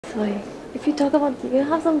Sorry. If you talk about, you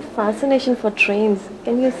have some fascination for trains.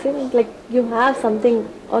 Can you say like you have something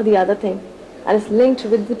or the other thing that is linked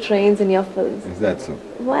with the trains in your films? Is that so?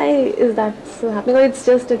 Why is that so happening? Or it's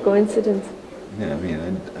just a coincidence? Yeah, I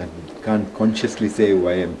mean, I can't consciously say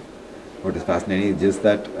why I'm what is fascinating. It's just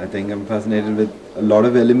that I think I'm fascinated with a lot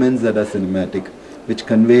of elements that are cinematic, which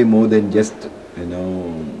convey more than just you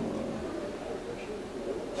know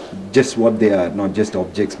just what they are, not just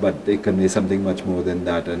objects, but they convey something much more than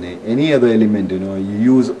that. And any other element, you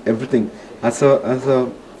use everything. As a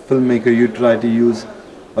filmmaker, you try to use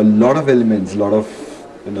a lot of elements, a lot of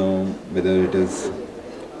whether it is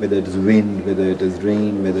wind, whether it is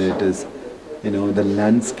rain, whether it is the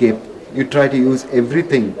landscape. You try to use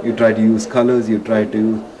everything. You try to use colors. You try to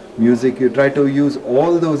use music. You try to use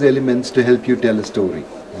all those elements to help you tell a story.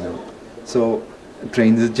 So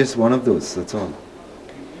trains is just one of those. That's all.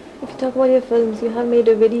 If you talk about your films, you have made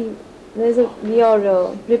a very,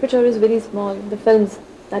 your repertoire is very small, the films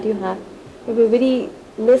that you have. You have a very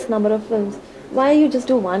less number of films. Why you just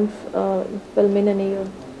do one film in a year?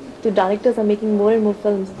 The directors are making more and more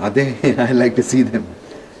films. Are they? I like to see them.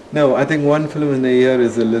 No, I think one film in a year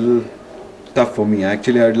is a little tough for me.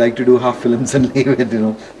 Actually, I'd like to do half films and leave it.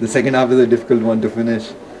 The second half is a difficult one to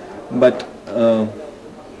finish. But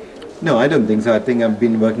no, I don't think so. I think I've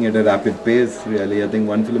been working at a rapid pace, really. I think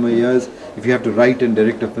one film a year is, if you have to write and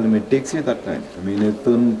direct a film, it takes you that time. I mean, a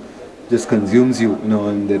film just consumes you,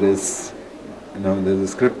 and there's a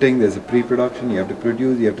scripting, there's a pre-production, you have to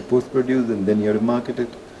produce, you have to post-produce, and then you have to market it.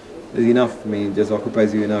 There's enough. I mean, it just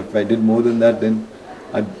occupies you enough. If I did more than that, then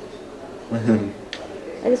I'd... I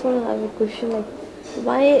just want to have a question, like,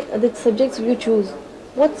 why the subjects you choose?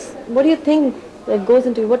 What do you think that goes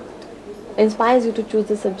into what inspires you to choose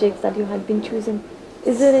the subjects that you had been choosing?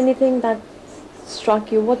 Is there anything that struck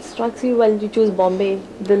you? What struck you while you choose Bombay,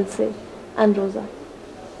 Dil Se and Rosa?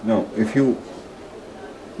 No,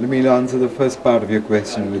 let me answer the first part of your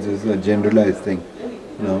question, which is a generalized thing.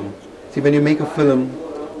 See, when you make a film,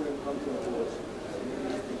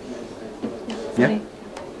 yeah?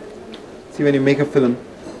 See, when you make a film,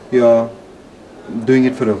 you're doing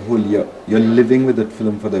it for a whole year. You're living with that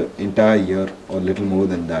film for the entire year or little more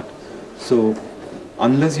than that. So,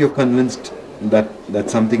 unless you're convinced that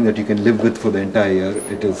that's something that you can live with for the entire year,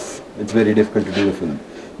 it's very difficult to do a film,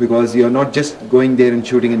 because you're not just going there and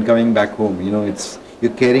shooting and coming back home. You're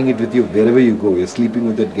carrying it with you wherever you go. You're sleeping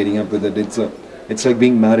with it, getting up with it. It's like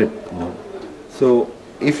being married. So,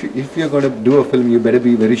 if you're going to do a film, you better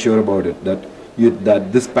be very sure about it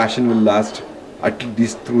that this passion will last at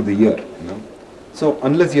least through the year. So,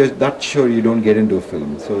 unless you're that sure, you don't get into a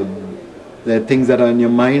film. So. There are things that are in your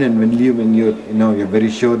mind, and when you're very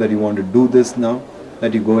sure that you want to do this now,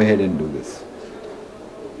 that you go ahead and do this.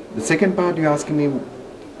 The second part, you're asking me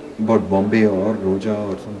about Bombay or Roja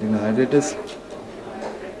or something like that.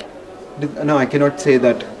 No, I cannot say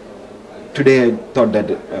that today I thought that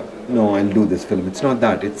no, I'll do this film. It's not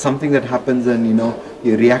that. It's something that happens, and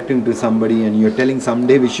you're reacting to somebody, and you're telling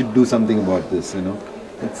someday we should do something about this.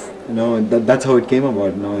 That's how it came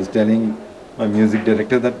about. I was telling my music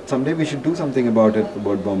director that someday we should do something about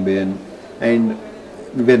Bombay, and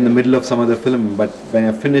we're in the middle of some other film. But when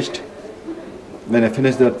I finished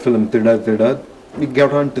that film, Tirda, we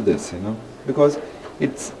got on to this, because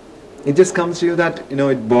it just comes to you that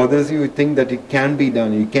it bothers you. You think that it can be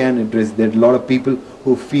done, you can address. There are a lot of people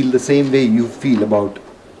who feel the same way you feel about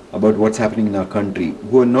what's happening in our country,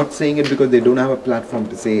 who are not saying it because they don't have a platform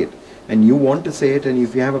to say it, and you want to say it, and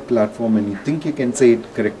if you have a platform and you think you can say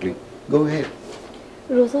it correctly, go ahead.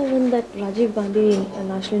 Rosa won that Rajiv Gandhi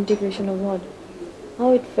National Integration Award.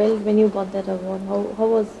 How it felt when you got that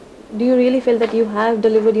award? Do you really feel that you have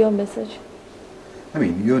delivered your message? I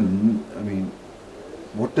mean,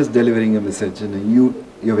 what is delivering a message?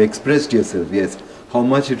 You've expressed yourself, yes. How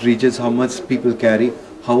much it reaches, how much people carry,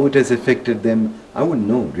 how it has affected them, I wouldn't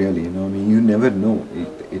know, really. You never know.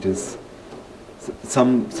 It is...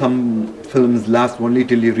 Some films last only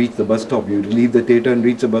till you reach the bus stop. You leave the theatre and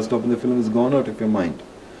reach the bus stop and the film is gone out of your mind.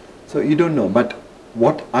 So you don't know. But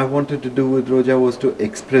what I wanted to do with Roja was to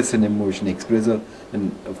express an emotion, express a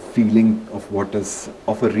feeling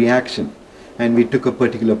of a reaction. And we took a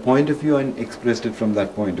particular point of view and expressed it from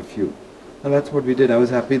that point of view. And that's what we did. I was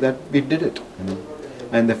happy that we did it.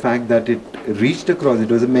 And the fact that it reached across, it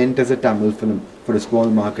was meant as a Tamil film for a small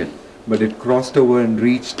market, but it crossed over and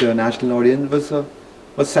reached a national audience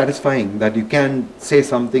was satisfying. That you can say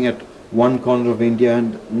something at one corner of India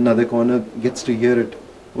and another corner gets to hear it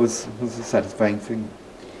was a satisfying thing.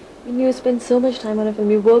 When you spend so much time on a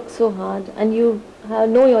film, you work so hard, and you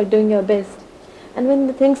know you're doing your best, and when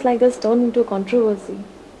the things like this turn into controversy,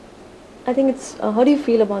 I think it's, how do you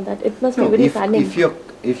feel about that? It must be No, very if saddening.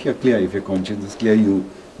 you're clear, if your conscience is clear, you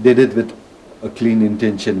did it with a clean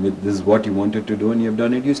intention, with this is what you wanted to do and you've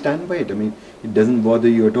done it, you stand by it. I mean, it doesn't bother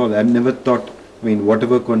you at all. I've never thought, I mean,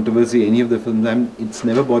 whatever controversy, any of the films, it's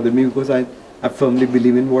never bothered me because I firmly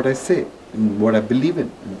believe in what I say, in what I believe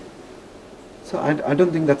in. So I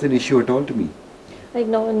don't think that's an issue at all to me. Like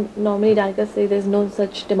now, normally directors say there's no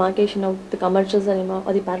such demarcation of the commercial cinema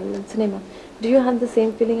or the parallel cinema. Do you have the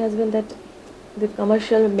same feeling as well, that the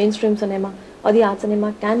commercial mainstream cinema or the art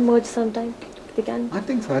cinema can merge sometime? They can. I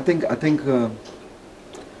think so. I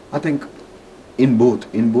think in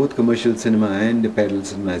both commercial cinema and the parallel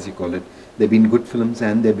cinema, as you call it, there've been good films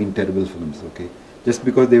and there've been terrible films. Okay, just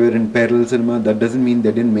because they were in parallel cinema, that doesn't mean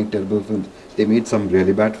they didn't make terrible films. They made some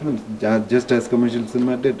really bad films, just as commercial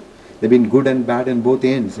cinema did. They've been good and bad in both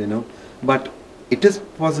ends, you know. But it is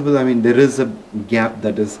possible. I mean, there is a gap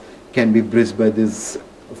that can be bridged by these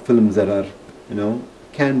films that are, you know,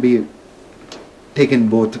 can be taken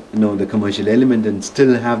both, you know, the commercial element and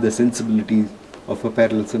still have the sensibilities of a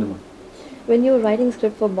parallel cinema. When you're writing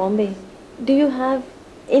script for Bombay, do you have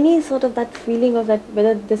any sort of that feeling of that,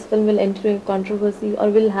 whether this film will enter into controversy or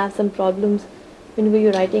will have some problems when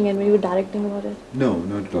you're writing and when you're directing about it? No,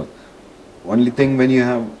 not at all. Only thing when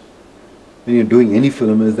you're doing any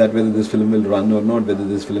film is that whether this film will run or not, whether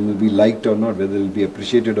this film will be liked or not, whether it will be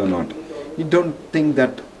appreciated or not. You don't think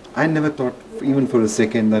that, I never thought even for a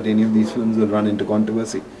second that any of these films will run into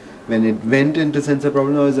controversy. When it went into censor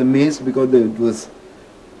problem, I was amazed because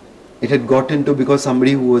it had got into, because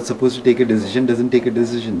somebody who was supposed to take a decision doesn't take a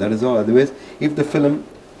decision. That is all. Otherwise, if the film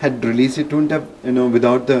had released, it wouldn't have, you know,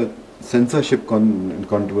 without the censorship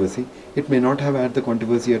controversy, it may not have had the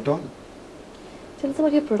controversy at all. Tell us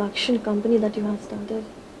about your production company that you have started,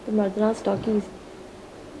 the Madras Talkies.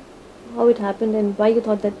 How it happened and why you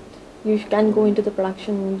thought that you can go into the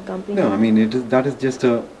production company? No, I mean, that is just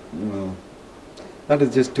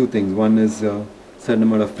two things. One is a certain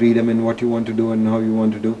amount of freedom in what you want to do and how you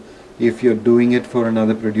want to do. If you're doing it for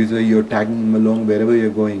another producer, you're tagging him along wherever you're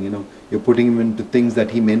going, you know. You're putting him into things that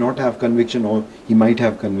he may not have conviction or he might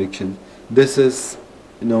have conviction. This is,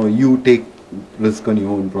 you know, you take risk on your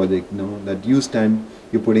own project, you know, that you stand,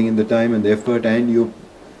 you're putting in the time and the effort and you're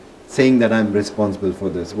saying that I'm responsible for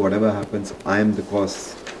this. Whatever happens, I am the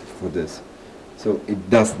cause for this. So it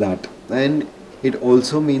does that. And it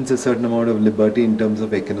also means a certain amount of liberty in terms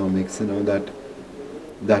of economics, you know,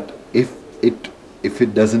 that if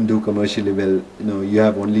it doesn't do commercially well, you know, you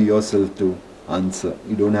have only yourself to answer.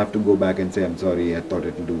 You don't have to go back and say, I'm sorry, I thought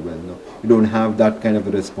it would do well. No, you don't have that kind of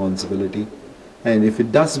a responsibility. And if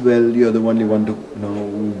it does well, you're the only one to, you know,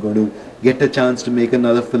 who's going to get a chance to make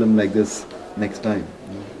another film like this next time.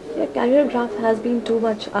 You know. Your career graph has been too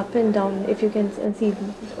much up and down. If you can see,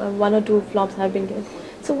 one or two flops have been given.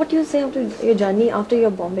 So what do you say after your journey, after your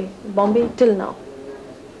Bombay till now?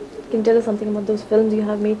 Can you tell us something about those films you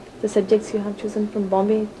have made, the subjects you have chosen from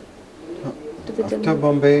Bombay to the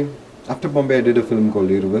After Bombay, I did a film called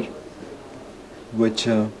River, which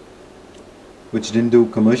didn't do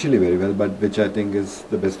commercially very well, but which I think is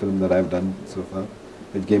the best film that I've done so far.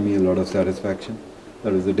 It gave me a lot of satisfaction.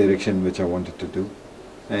 That was the direction which I wanted to do.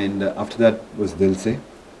 And after that was Dil Se.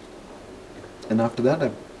 And after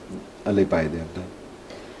that, Alai Paide I've done.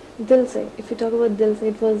 Dil Se, if you talk about Dil Se,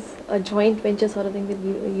 it was a joint venture sort of thing with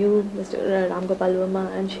you Mr. Ram Gopal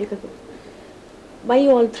Verma and Shekhar. Why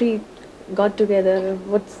you all three got together?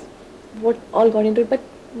 What all got into it? But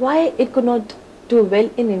why it could not do well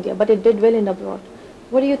in India, but it did well in abroad?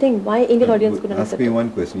 What do you think? Why Indian audience couldn't accept it? Ask me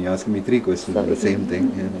one question. You ask me three questions on the same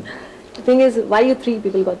thing. You know. The thing is, why you three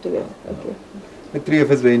people got together? Okay. The three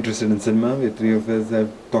of us were interested in cinema. The three of us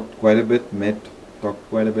have talked quite a bit, talked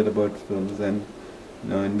quite a bit about films, and you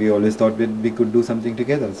know, and we always thought we could do something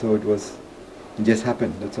together. So it just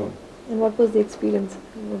happened. That's all. And what was the experience?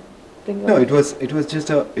 No, it was.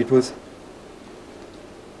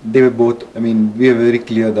 They were both. I mean, we are very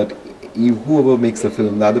clear that whoever makes the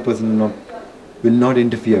film, the other person will not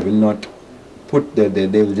interfere, will not put there.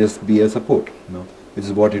 They will just be a support. You know, which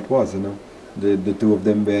is what it was. You know, the two of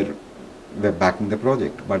them were backing the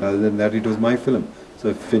project. But other than that, it was my film. So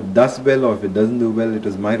if it does well or if it doesn't do well, it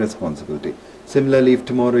was my responsibility. Similarly, if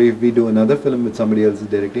tomorrow we do another film with somebody else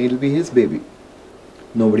directing, it will be his baby.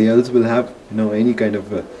 Nobody else will have, you know, any kind of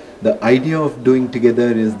the idea of doing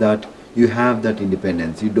together is that you have that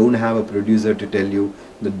independence. You don't have a producer to tell you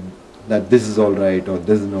that this is all right or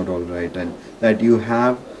this is not all right, and that you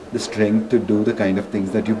have the strength to do the kind of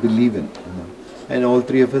things that you believe in. You know. And all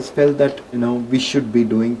three of us felt that, you know, we should be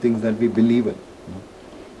doing things that we believe in. You know.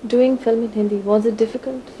 Doing film in Hindi, was it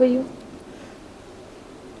difficult for you?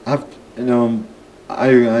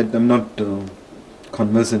 I'm not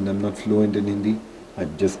conversant, I'm not fluent in Hindi. I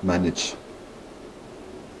just manage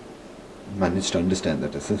to understand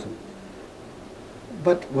that.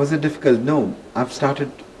 But was it difficult? No. I've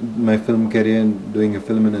started my film career and doing a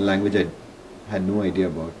film in a language I had no idea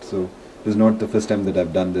about. So it was not the first time that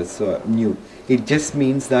I've done this. So I'm new. It just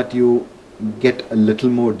means that you get a little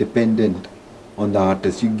more dependent on the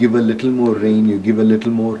artist. You give a little more rein. You give a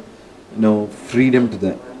little more, freedom to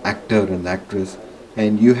the actor and actress,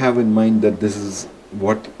 and you have in mind that this is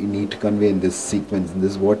what you need to convey in this sequence, and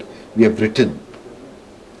this is what we have written.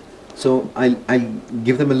 So I'll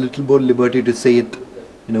give them a little more liberty to say it,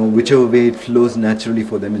 whichever way it flows naturally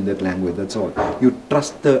for them in that language. That's all. You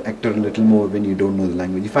trust the actor a little more when you don't know the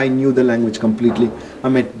language. If I knew the language completely, I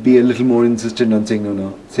might be a little more insistent on saying,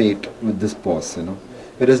 no, say it with this pause,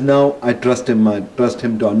 Whereas now I trust him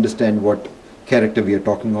to understand what character we are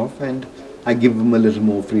talking of, and I give him a little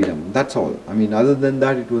more freedom. That's all. I mean, other than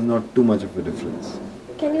that, it was not too much of a difference.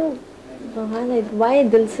 Can you highlight why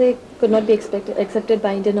Dil Se could not be accepted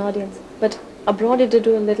by Indian audience, but abroad it did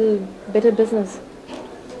do a little better business?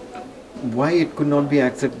 Why it could not be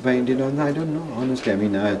accepted by Indian audience, I don't know, honestly. I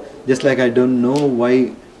mean, just like I don't know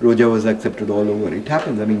why Roja was accepted all over. It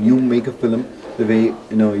happens. I mean, you make a film the way,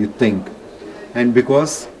 you think. And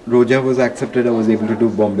because Roja was accepted, I was able to do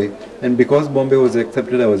Bombay. And because Bombay was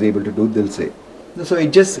accepted, I was able to do Dil Se. So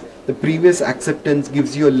it just, the previous acceptance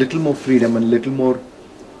gives you a little more freedom and a little more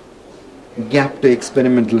gap to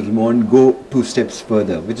experiment a little more and go 2 steps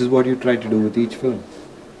further, which is what you try to do with each film.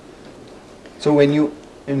 So when you're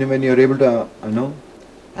able to,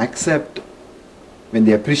 accept, when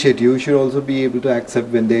they appreciate you, you should also be able to accept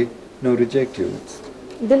when they, reject you.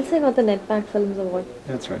 Dil Se got the NetPack Films Award.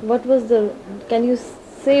 That's right. What was can you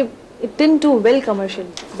say, it didn't do well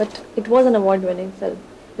commercially, but it was an award-winning film.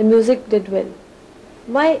 The music did well.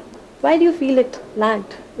 Why do you feel it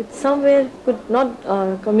lagged? It somewhere could not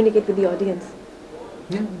communicate with the audience.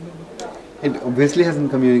 Yeah. It obviously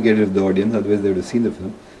hasn't communicated with the audience, otherwise they would have seen the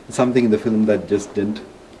film. Something in the film that just didn't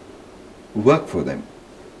work for them.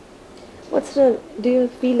 Do you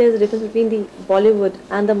feel there's a difference between the Bollywood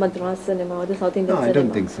and the Madras cinema or the South Indian cinema? No, I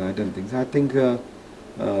don't think so. I think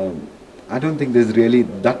I don't think there's really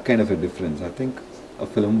that kind of a difference. I think a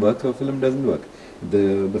film works or a film doesn't work.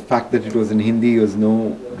 The fact that it was in Hindi was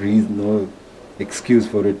no reason, no excuse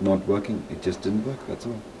for it not working. It just didn't work. That's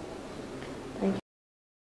all.